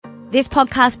This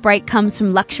podcast break comes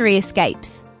from Luxury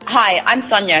Escapes. Hi, I'm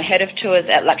Sonia, Head of Tours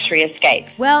at Luxury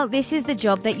Escapes. Well, this is the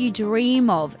job that you dream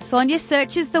of. Sonia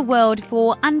searches the world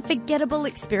for unforgettable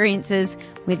experiences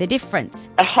with a difference.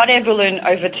 A hot air balloon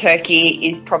over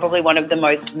Turkey is probably one of the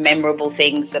most memorable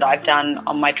things that I've done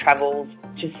on my travels.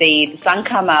 To see the sun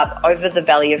come up over the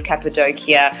valley of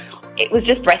Cappadocia, it was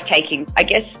just breathtaking. I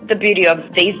guess the beauty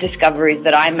of these discoveries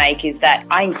that I make is that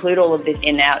I include all of this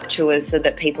in our tours so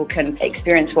that people can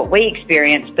experience what we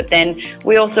experience, but then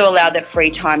we also allow that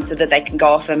free time so that they can go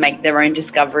off and make their own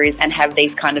discoveries and have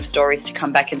these kind of stories to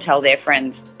come back and tell their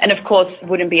friends. And of course,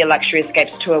 wouldn't be a Luxury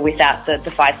Escapes tour without the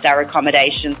 5-star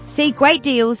accommodation. See great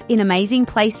deals in amazing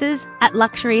places at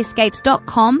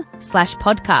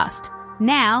luxuryescapes.com/podcast.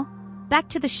 Now, back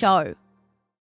to the show.